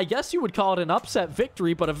the, I guess you would call it an upset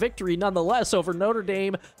victory, but a victory nonetheless over Notre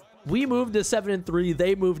Dame. We moved to 7-3.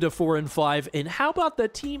 They moved to 4-5. And how about the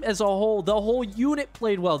team as a whole? The whole unit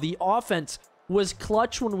played well. The offense was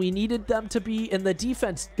clutch when we needed them to be, and the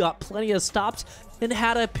defense got plenty of stops and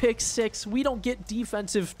had a pick 6. We don't get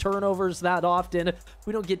defensive turnovers that often.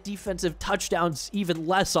 We don't get defensive touchdowns even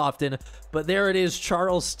less often. But there it is,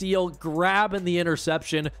 Charles Steele grabbing the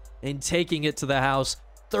interception and taking it to the house.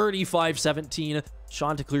 35-17.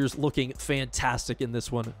 Chanticleers looking fantastic in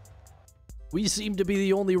this one. We seem to be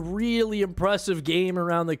the only really impressive game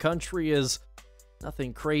around the country as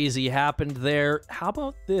nothing crazy happened there. How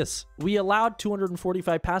about this? We allowed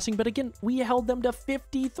 245 passing, but again, we held them to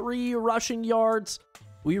 53 rushing yards.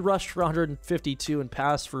 We rushed for 152 and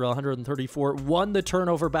passed for 134. Won the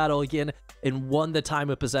turnover battle again and won the time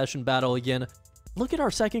of possession battle again. Look at our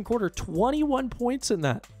 2nd quarter, 21 points in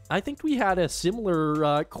that. I think we had a similar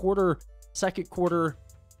 2nd quarter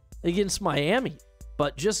against Miami,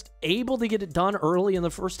 but just able to get it done early in the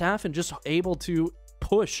first half and just able to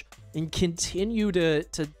push and continue to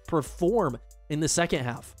perform in the second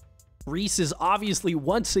half. Reese is obviously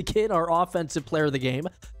once again our offensive player of the game.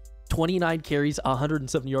 29 carries,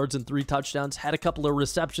 170 yards, and 3 touchdowns. Had a couple of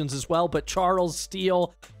receptions as well, but Charles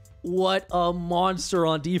Steele, what a monster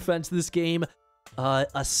on defense this game.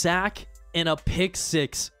 A sack and a pick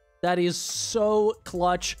 6. That is so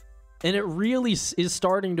clutch. And it really is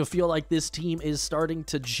starting to feel like this team is starting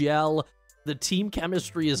to gel. The team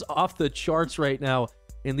chemistry is off the charts right now.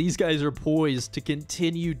 And these guys are poised to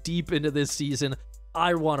continue deep into this season.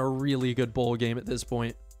 I want a really good bowl game at this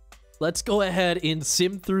point. Let's go ahead and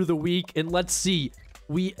sim through the week, and let's see.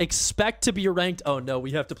 We expect to be ranked. Oh, no, we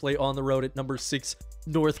have to play on the road at number 6,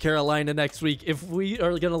 North Carolina next week. If we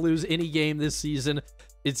are going to lose any game this season,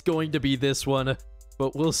 it's going to be this one.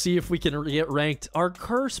 But we'll see if we can get ranked. Our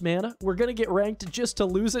curse, man. We're going to get ranked just to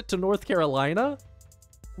lose it to North Carolina.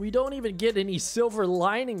 We don't even get any silver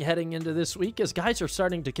lining heading into this week as guys are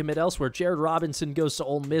starting to commit elsewhere. Jared Robinson goes to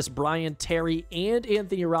Ole Miss. Brian Terry and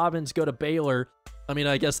Anthony Robbins go to Baylor. I mean,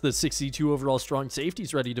 I guess the 62 overall strong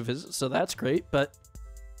safety's ready to visit, so that's great. But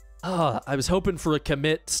I was hoping for a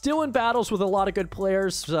commit. Still in battles with a lot of good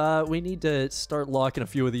players. We need to start locking a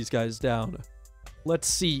few of these guys down. Let's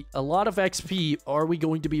see. A lot of XP. Are we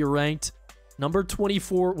going to be ranked? Number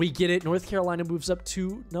 24, we get it. North Carolina moves up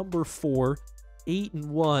to number 4.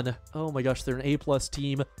 8-1. Oh my gosh, they're an A+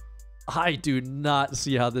 team. I do not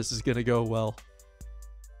see how this is going to go well.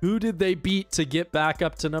 Who did they beat to get back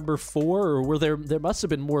up to number 4? Or were there must have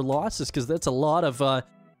been more losses because that's a lot of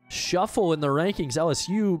shuffle in the rankings.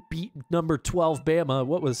 LSU beat number 12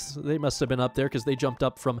 Bama. They must have been up there because they jumped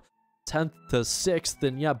up from 10th to 6th.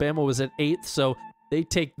 And yeah, Bama was at 8th, so they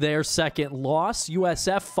take their second loss.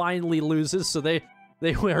 USF finally loses, so they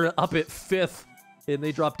were up at 5th. And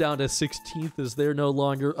they drop down to 16th as they're no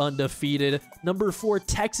longer undefeated. Number 4,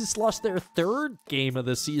 Texas lost their 3rd game of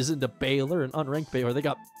the season to Baylor, an unranked Baylor. They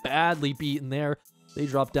got badly beaten there. They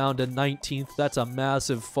dropped down to 19th. That's a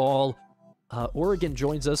massive fall. Oregon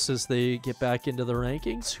joins us as they get back into the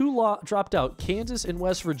rankings. Who dropped out? Kansas and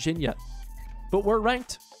West Virginia. But we're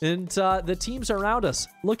ranked, and the teams around us.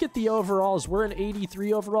 Look at the overalls. We're an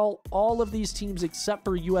 83 overall. All of these teams except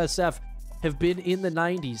for USF have been in the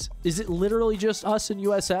 90s. Is it literally just us and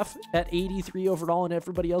USF at 83 overall and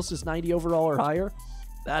everybody else is 90 overall or higher?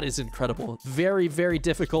 That is incredible. Very, very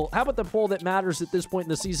difficult. How about the poll that matters at this point in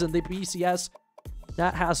the season? The BCS,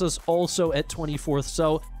 that has us also at 24th.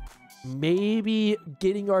 So maybe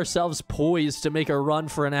getting ourselves poised to make a run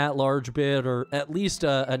for an at-large bid or at least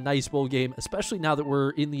a nice bowl game, especially now that we're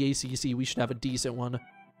in the ACC. We should have a decent one.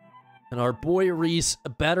 And our boy Reese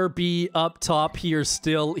better be up top here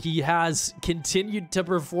still. He has continued to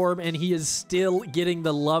perform, and he is still getting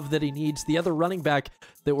the love that he needs. The other running back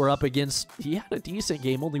that we're up against, he had a decent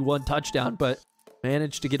game, only 1 touchdown, but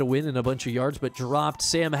managed to get a win and a bunch of yards, but dropped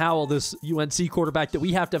Sam Howell, this UNC quarterback that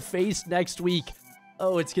we have to face next week.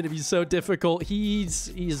 Oh, it's going to be so difficult.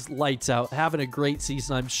 He's lights out, having a great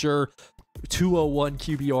season, I'm sure. 201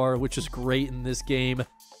 QBR, which is great in this game.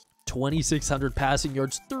 2,600 passing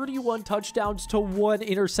yards, 31 touchdowns to 1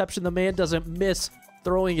 interception. The man doesn't miss,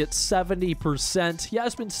 throwing at 70%. He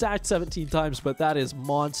has been sacked 17 times, but that is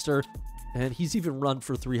monster. And he's even run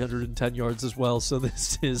for 310 yards as well. So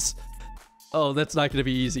this is... oh, that's not going to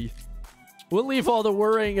be easy. We'll leave all the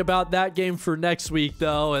worrying about that game for next week,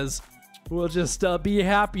 though, as we'll just be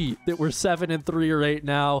happy that we're 7-3 right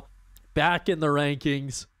now, back in the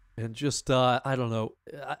rankings. And just, I don't know,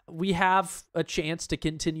 we have a chance to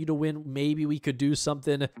continue to win. Maybe we could do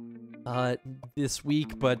something this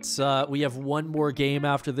week, but we have one more game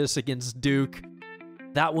after this against Duke.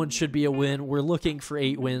 That one should be a win. We're looking for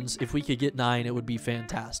 8 wins. If we could get 9, it would be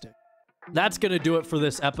fantastic. That's going to do it for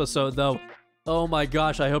this episode, though. Oh my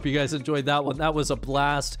gosh, I hope you guys enjoyed that one. That was a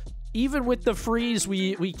blast. Even with the freeze,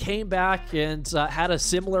 we came back and had a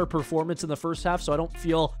similar performance in the first half, so I don't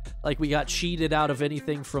feel like we got cheated out of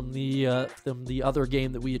anything from the other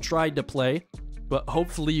game that we had tried to play. But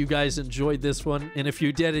hopefully you guys enjoyed this one, and if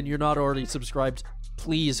you did and you're not already subscribed,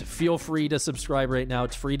 please feel free to subscribe right now.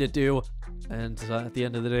 It's free to do, and at the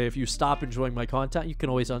end of the day, if you stop enjoying my content, you can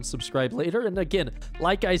always unsubscribe later. And again,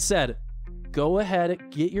 like I said, go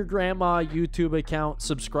ahead, get your grandma YouTube account,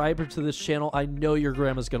 subscribe her to this channel. I know your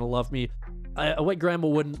grandma's going to love me. What grandma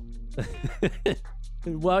wouldn't?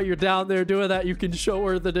 And while you're down there doing that, you can show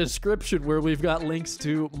her the description where we've got links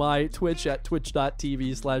to my Twitch at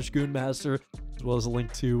twitch.tv/GoonMaster, as well as a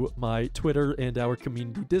link to my Twitter and our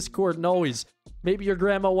community Discord. And always, maybe your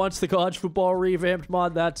grandma wants the college football revamped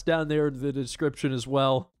mod. That's down there in the description as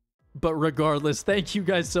well. But regardless, thank you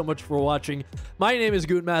guys so much for watching. My name is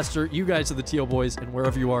GoonMaster. You guys are the Teal Boys, and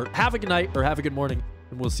wherever you are, have a good night or have a good morning,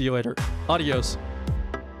 and we'll see you later. Adios.